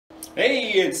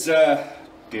Hey, it's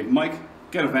Dave and Mike,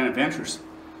 Ghetto Van Adventures.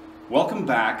 Welcome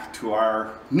back to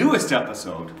our newest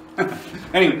episode.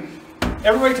 Anyway,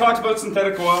 everybody talks about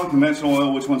synthetic oil and conventional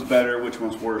oil, which one's better, which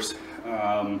one's worse.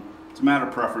 It's a matter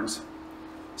of preference.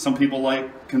 Some people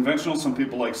like conventional, some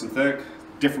people like synthetic,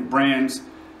 different brands.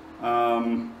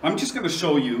 I'm just going to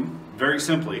show you very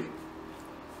simply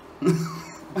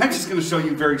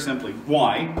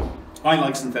why I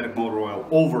like synthetic motor oil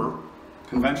over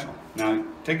conventional. Now,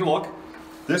 take a look.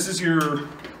 This is your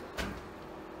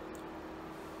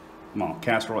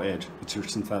Castrol Edge. It's your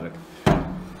synthetic.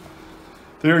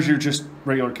 There's your just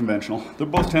regular conventional. They're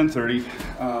both 1030,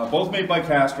 both made by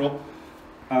Castrol,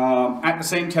 at the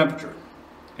same temperature.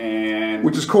 And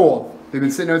which is cool. They've been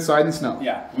sitting outside in the snow.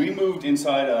 Yeah, we moved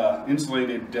inside a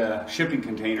insulated shipping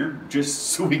container just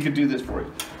so we could do this for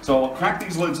you. So I'll crack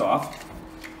these lids off,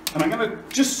 and I'm going to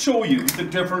just show you the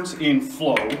difference in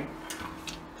flow.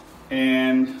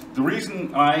 And the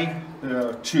reason I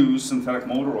choose synthetic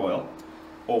motor oil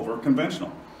over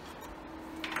conventional.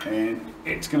 And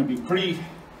it's going to be pretty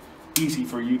easy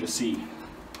for you to see.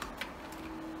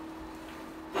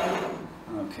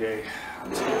 Okay,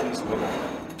 let's get these a little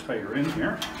tighter in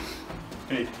here.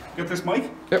 Hey, get this,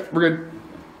 Mike? Yep, we're good.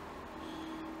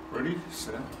 Ready,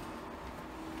 set.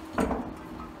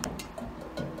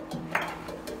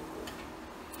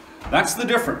 That's the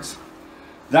difference.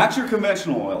 That's your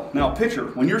conventional oil. Now picture,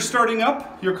 when you're starting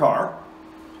up your car,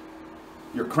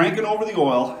 you're cranking over the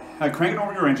oil, cranking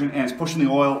over your engine, and it's pushing the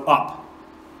oil up.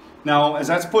 Now, as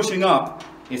that's pushing up,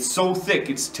 it's so thick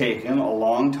it's taken a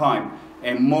long time,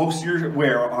 and most of your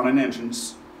wear on an engine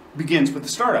begins with the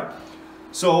startup.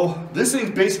 So this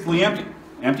thing's basically empty.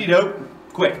 Emptied out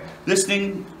quick. This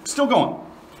thing still going.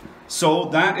 So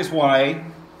that is why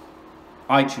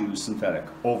I choose synthetic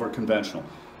over conventional.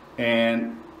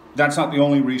 And that's not the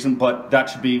only reason, but that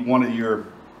should be one of your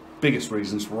biggest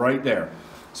reasons right there.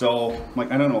 So,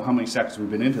 Mike, I don't know how many seconds we've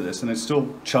been into this, and it's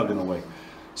still chugging away.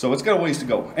 So it's got a ways to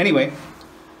go. Anyway,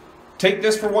 take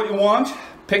this for what you want,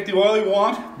 pick the oil you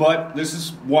want, but this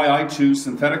is why I choose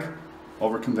synthetic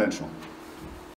over conventional.